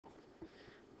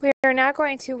are now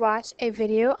going to watch a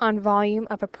video on volume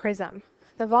of a prism.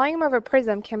 The volume of a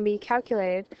prism can be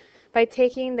calculated by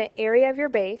taking the area of your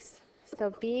base.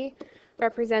 So B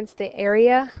represents the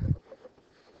area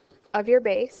of your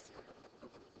base,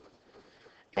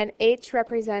 and H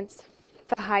represents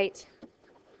the height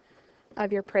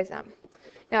of your prism.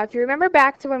 Now, if you remember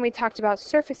back to when we talked about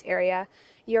surface area,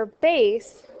 your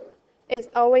base is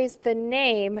always the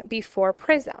name before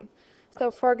prism. So,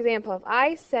 for example, if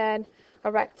I said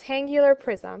a rectangular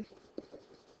prism,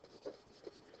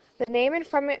 the name in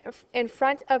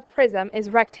front of prism is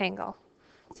rectangle.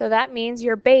 So that means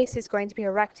your base is going to be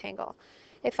a rectangle.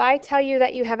 If I tell you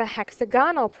that you have a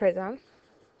hexagonal prism,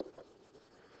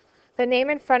 the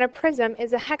name in front of prism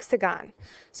is a hexagon.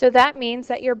 So that means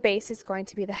that your base is going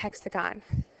to be the hexagon.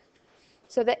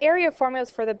 So the area formulas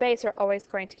for the base are always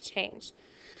going to change.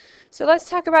 So let's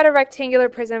talk about a rectangular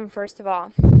prism first of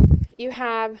all. You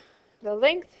have the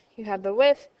length, you have the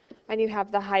width, and you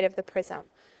have the height of the prism.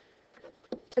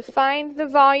 To find the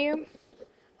volume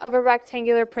of a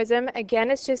rectangular prism,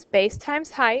 again, it's just base times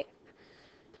height.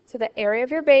 So the area of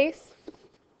your base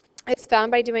is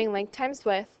found by doing length times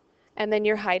width, and then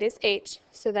your height is h.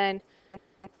 So then,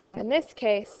 in this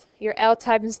case, your L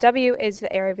times W is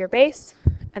the area of your base,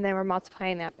 and then we're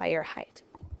multiplying that by your height.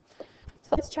 So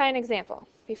let's try an example.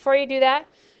 Before you do that,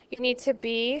 you need to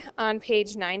be on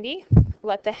page 90.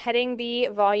 Let the heading be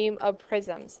volume of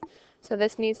prisms. So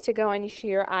this needs to go into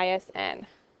your ISN.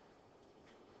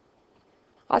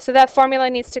 Also, that formula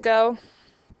needs to go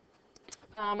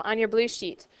on your blue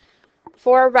sheet.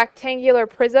 For a rectangular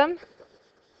prism,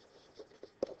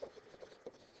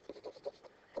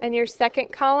 in your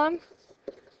second column,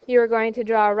 you are going to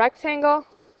draw a rectangle,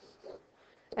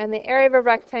 and the area of a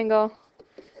rectangle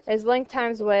is length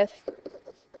times width,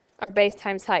 or base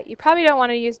times height. You probably don't want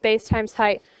to use base times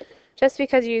height just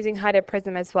because you're using height of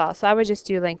prism as well, so I would just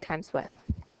do length times width.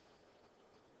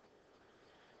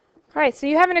 All right, so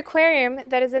you have an aquarium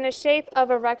that is in the shape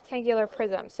of a rectangular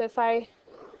prism. So if I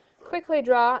quickly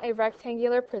draw a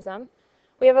rectangular prism,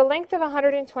 we have a length of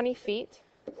 120 feet.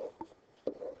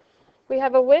 We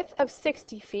have a width of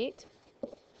 60 feet.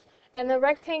 And the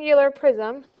rectangular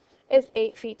prism is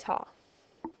 8 feet tall.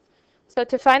 So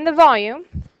to find the volume,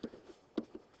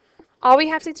 all we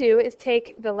have to do is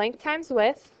take the length times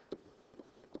width.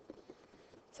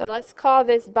 So let's call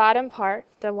this bottom part,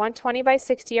 the 120 by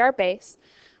 60, our base.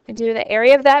 We do the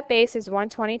area of that base is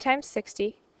 120 times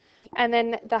 60. And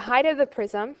then the height of the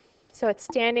prism, so it's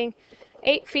standing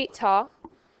 8 feet tall,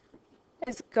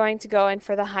 is going to go in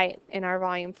for the height in our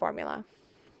volume formula.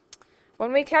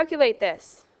 When we calculate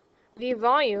this, the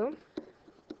volume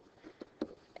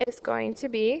is going to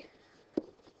be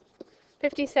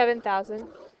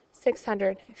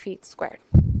 57,600 feet squared,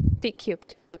 feet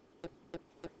cubed.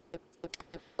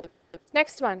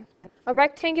 Next one, a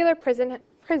rectangular prism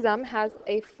has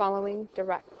a following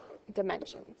direct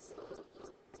dimensions.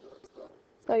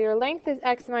 So your length is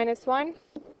x minus 1,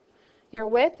 your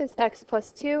width is x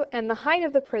plus 2, and the height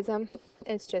of the prism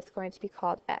is just going to be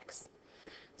called x.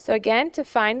 So again, to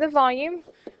find the volume,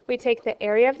 we take the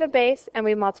area of the base and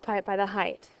we multiply it by the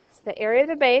height. So the area of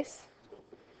the base,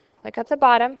 like at the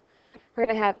bottom, we're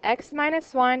going to have x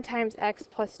minus 1 times x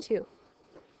plus 2.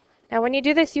 Now when you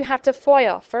do this, you have to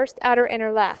FOIL, first, outer,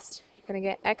 inner, last. You're going to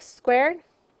get x squared,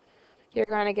 you're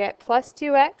going to get plus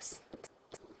 2x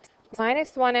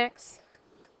minus 1x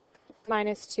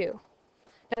minus 2.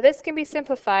 Now this can be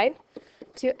simplified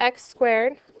to x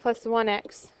squared plus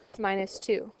 1x minus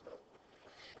 2.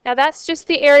 Now that's just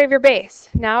the area of your base.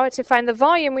 Now to find the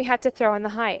volume, we have to throw in the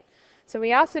height. So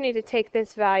we also need to take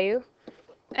this value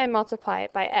and multiply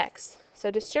it by x.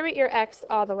 So distribute your x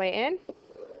all the way in.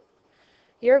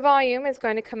 Your volume is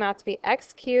going to come out to be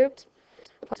x cubed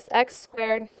plus x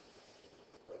squared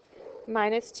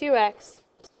minus 2x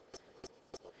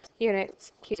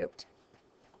units cubed.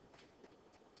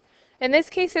 In this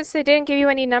case, since they didn't give you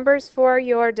any numbers for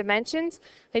your dimensions,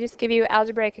 they just give you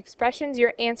algebraic expressions,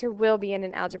 your answer will be in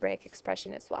an algebraic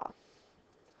expression as well.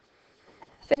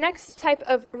 The next type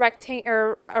of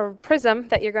rectangle or prism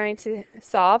that you're going to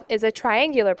solve is a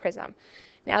triangular prism.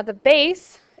 Now the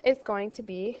base is going to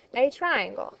be a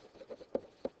triangle.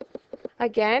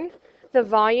 Again, the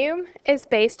volume is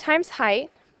base times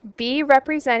height, B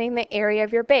representing the area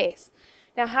of your base.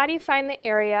 Now how do you find the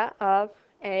area of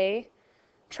a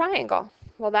triangle?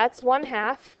 Well, that's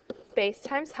 1/2 base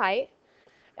times height,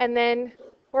 and then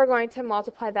we're going to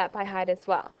multiply that by height as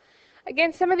well.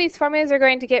 Again, some of these formulas are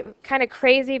going to get kind of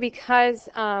crazy because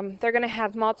they're going to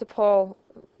have multiple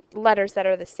letters that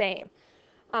are the same.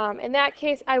 In that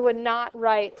case, I would not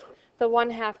write the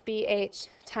 1/2 BH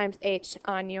times H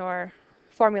on your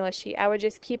formula sheet. I would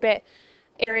just keep it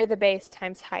area of the base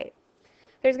times height.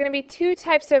 There's going to be two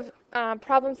types of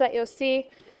problems that you'll see.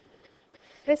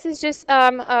 This is just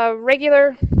a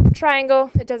regular triangle.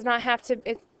 It does not have to,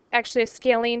 it's actually a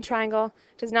scalene triangle.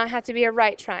 It does not have to be a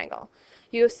right triangle.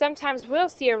 You sometimes will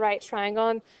see a right triangle,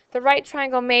 and the right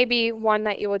triangle may be one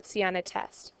that you would see on a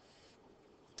test.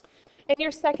 In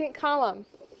your second column,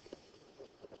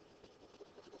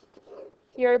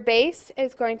 your base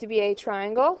is going to be a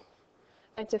triangle,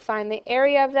 and to find the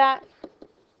area of that,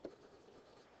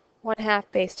 1/2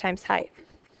 base times height.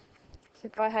 So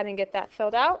go ahead and get that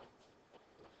filled out.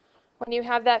 When you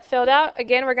have that filled out,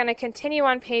 again, we're going to continue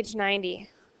on page 90.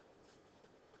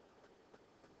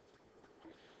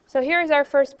 So here's our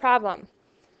first problem.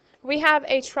 We have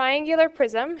a triangular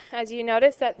prism. As you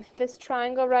notice that this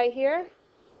triangle right here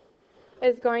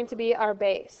is going to be our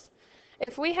base.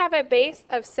 If we have a base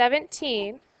of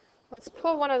 17, let's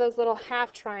pull one of those little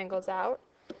half triangles out.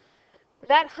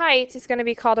 That height is going to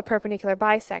be called a perpendicular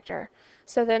bisector.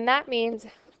 So then that means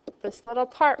this little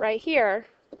part right here,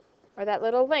 or that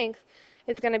little length,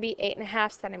 is going to be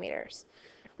 8.5 centimeters.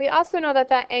 We also know that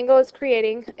that angle is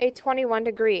creating a 21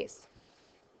 degrees.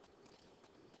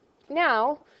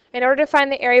 Now, in order to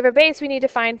find the area of a base, we need to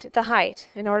find the height.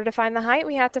 In order to find the height,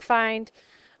 we have to find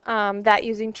that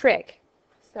using trig.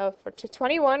 So for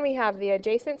 21, we have the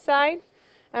adjacent side,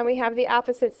 and we have the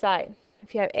opposite side.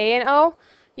 If you have A and O,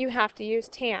 you have to use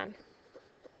tan.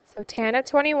 So tan of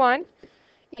 21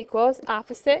 equals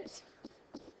opposite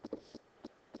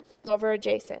over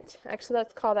adjacent. Actually,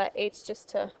 let's call that H just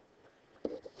to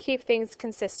keep things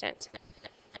consistent.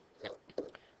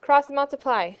 Cross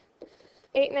multiply.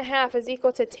 8.5 is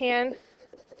equal to tan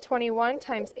 21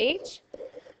 times H.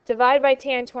 Divide by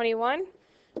tan 21.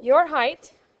 Your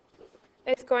height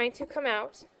is going to come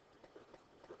out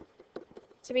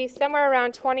to be somewhere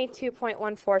around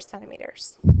 22.14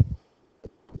 centimeters.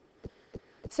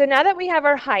 So now that we have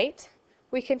our height,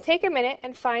 we can take a minute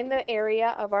and find the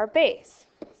area of our base.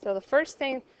 So the first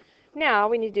thing now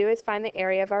we need to do is find the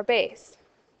area of our base.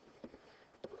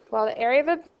 Well, the area of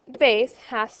a base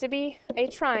has to be a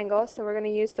triangle, so we're going to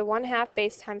use the 1/2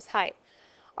 base times height.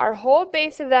 Our whole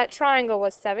base of that triangle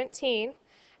was 17,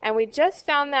 and we just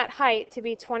found that height to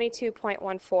be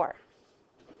 22.14.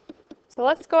 So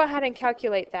let's go ahead and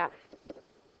calculate that.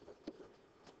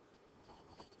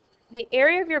 The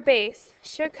area of your base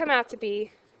should come out to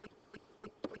be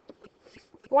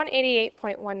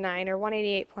 188.19 or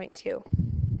 188.2.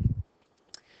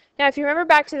 Now, if you remember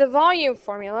back to the volume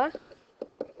formula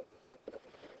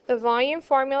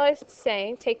is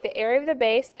saying take the area of the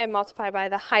base and multiply by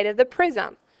the height of the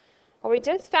prism. Well, we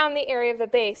just found the area of the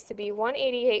base to be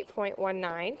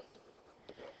 188.19.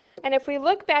 And if we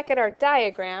look back at our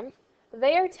diagram,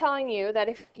 they are telling you that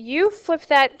if you flip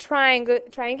that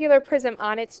triangular prism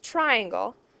on its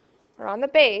triangle, or on the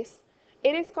base,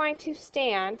 it is going to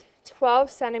stand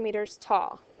 12 centimeters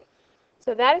tall.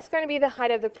 So that is going to be the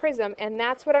height of the prism, and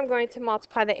that's what I'm going to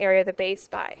multiply the area of the base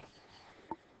by.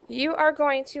 You are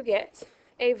going to get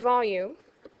a volume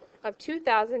of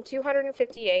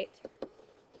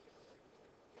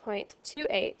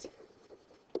 2,258.28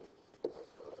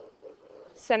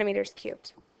 centimeters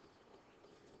cubed.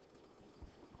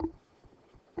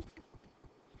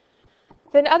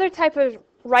 The other type of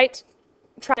right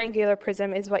triangular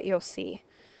prism is what you'll see.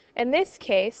 In this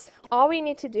case, all we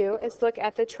need to do is look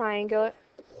at the triangle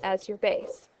as your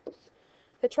base.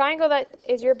 The triangle that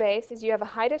is your base is you have a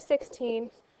height of 16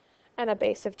 and a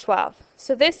base of 12.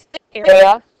 So this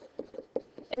area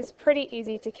is pretty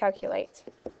easy to calculate.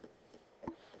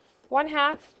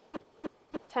 1/2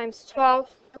 times 12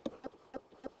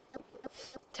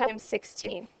 times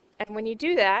 16. And when you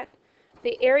do that,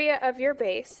 the area of your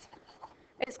base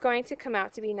is going to come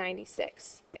out to be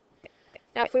 96.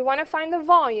 Now, if we want to find the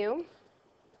volume,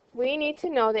 we need to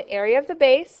know the area of the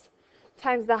base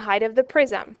times the height of the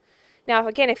prism. Now,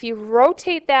 again, if you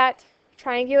rotate that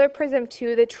triangular prism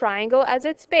to the triangle as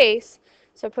its base,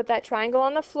 so put that triangle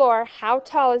on the floor, how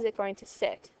tall is it going to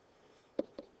sit?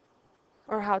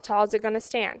 Or how tall is it going to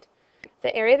stand?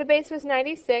 The area of the base was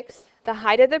 96. The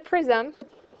height of the prism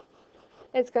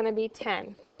is going to be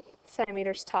 10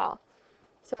 centimeters tall.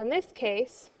 So in this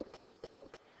case,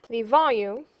 the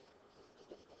volume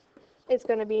is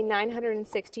going to be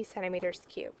 960 centimeters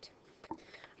cubed.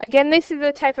 Again, this is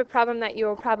the type of problem that you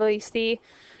will probably see,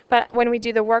 but when we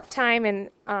do the work time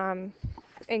and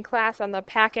in class on the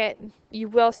packet, you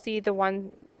will see the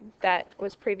one that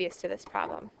was previous to this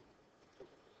problem.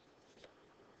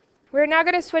 We're now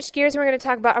going to switch gears and we're going to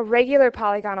talk about a regular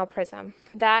polygonal prism.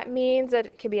 That means that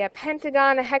it can be a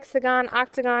pentagon, a hexagon,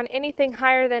 octagon, anything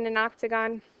higher than an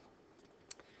octagon.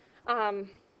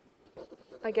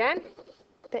 Again,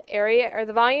 the area or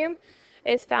the volume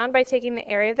is found by taking the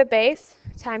area of the base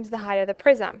times the height of the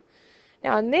prism.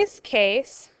 Now in this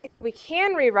case, we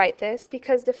can rewrite this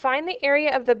because to find the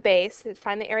area of the base, to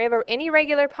find the area of any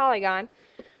regular polygon,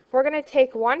 we're going to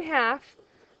take 1/2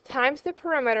 times the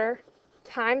perimeter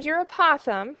times your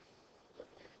apothem,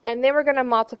 and then we're going to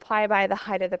multiply by the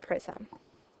height of the prism.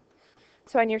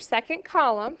 So in your second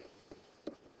column,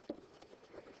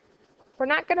 we're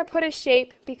not going to put a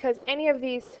shape because any of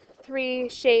these three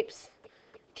shapes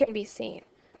can be seen.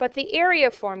 But the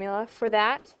area formula for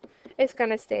that is going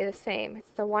to stay the same.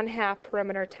 It's the 1/2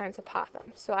 perimeter times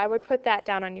apothem. So I would put that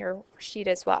down on your sheet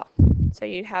as well. So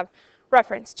you have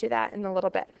reference to that in a little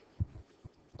bit.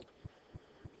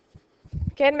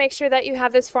 Again, make sure that you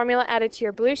have this formula added to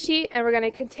your blue sheet, and we're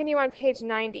going to continue on page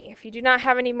 90. If you do not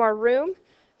have any more room,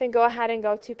 then go ahead and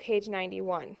go to page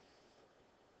 91.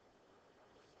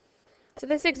 So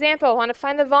this example, I want to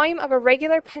find the volume of a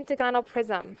regular pentagonal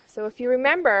prism. So if you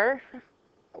remember,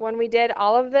 when we did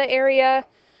all of the area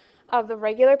of the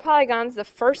regular polygons, the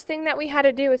first thing that we had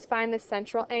to do is find the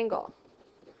central angle.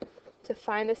 To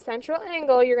find the central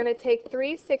angle, you're going to take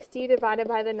 360 divided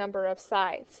by the number of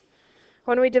sides.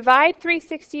 When we divide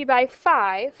 360 by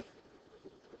 5,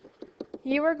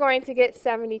 you are going to get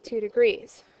 72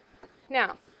 degrees.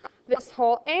 Now, this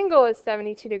whole angle is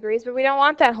 72 degrees, but we don't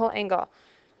want that whole angle.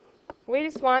 We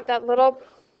just want that little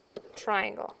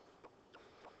triangle.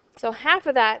 So half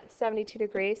of that 72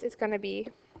 degrees is going to be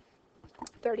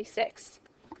 36.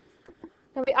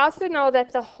 Now we also know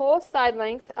that the whole side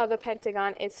length of the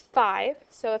pentagon is 5.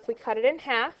 So if we cut it in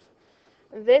half,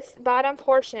 this bottom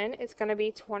portion is going to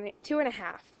be 22.5.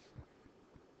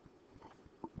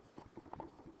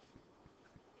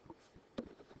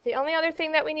 The only other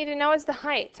thing that we need to know is the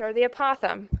height, or the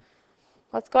apothem.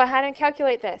 Let's go ahead and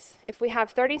calculate this. If we have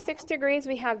 36 degrees,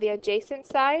 we have the adjacent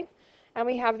side, and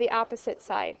we have the opposite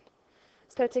side.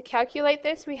 So to calculate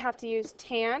this, we have to use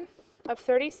tan of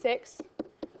 36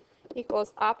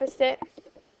 equals opposite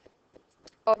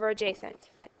over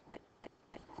adjacent.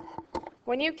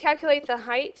 When you calculate the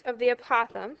height of the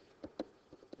apothem,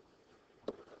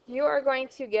 you are going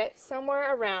to get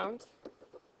somewhere around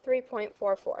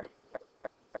 3.44.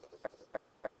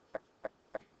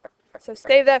 So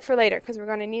save that for later because we're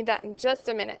going to need that in just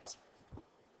a minute.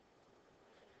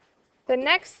 The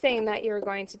next thing that you're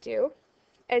going to do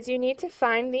is you need to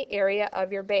find the area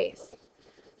of your base.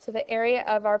 So the area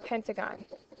of our pentagon.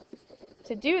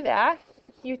 To do that,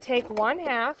 you take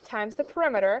 1/2 times the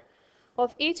perimeter. Well,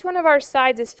 if each one of our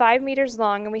sides is 5 meters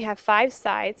long and we have 5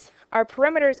 sides, our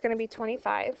perimeter is going to be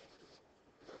 25.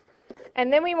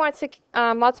 And then we want to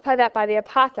multiply that by the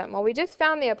apothem. Well, we just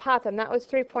found the apothem. That was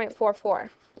 3.44.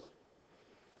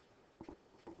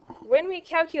 When we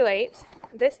calculate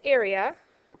this area,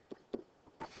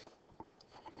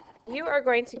 you are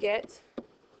going to get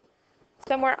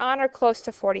somewhere on or close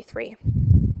to 43.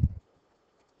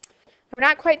 We're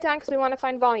not quite done because we want to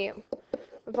find volume.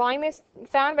 Volume is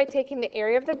found by taking the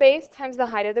area of the base times the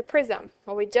height of the prism.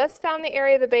 Well, we just found the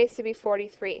area of the base to be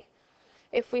 43.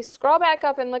 If we scroll back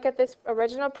up and look at this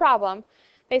original problem,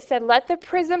 they said let the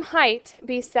prism height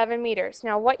be 7 meters.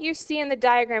 Now what you see in the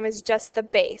diagram is just the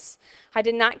base. I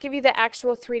did not give you the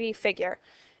actual 3D figure.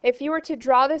 If you were to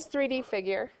draw this 3D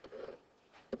figure,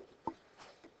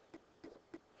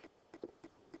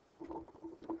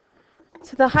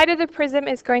 so the height of the prism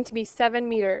is going to be 7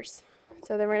 meters.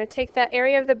 So then we're going to take that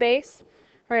area of the base,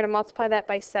 we're going to multiply that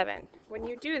by 7. When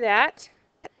you do that,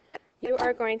 you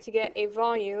are going to get a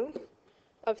volume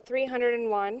of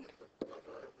 301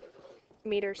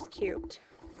 meters cubed.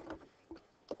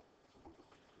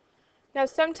 Now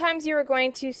sometimes you are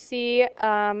going to see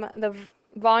the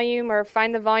volume or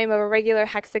find the volume of a regular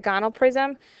hexagonal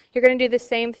prism. You're going to do the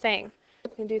same thing.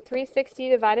 You're going to do 360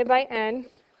 divided by n,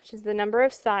 which is the number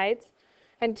of sides.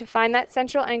 And to find that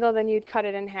central angle, then you'd cut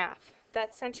it in half.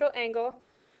 That central angle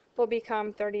will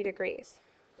become 30 degrees.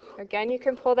 Again, you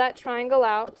can pull that triangle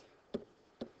out.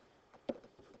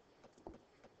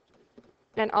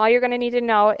 And all you're going to need to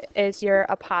know is your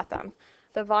apothem.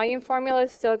 The volume formula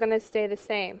is still going to stay the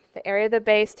same. The area of the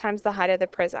base times the height of the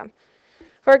prism.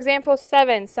 For example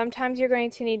 7, sometimes you're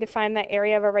going to need to find the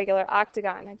area of a regular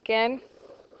octagon. Again,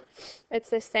 it's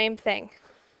the same thing.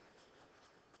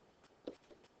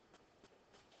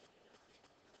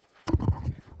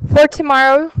 For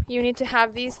tomorrow, you need to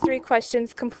have these 3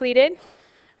 questions completed.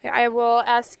 I will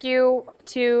ask you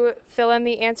to fill in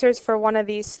the answers for one of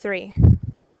these 3.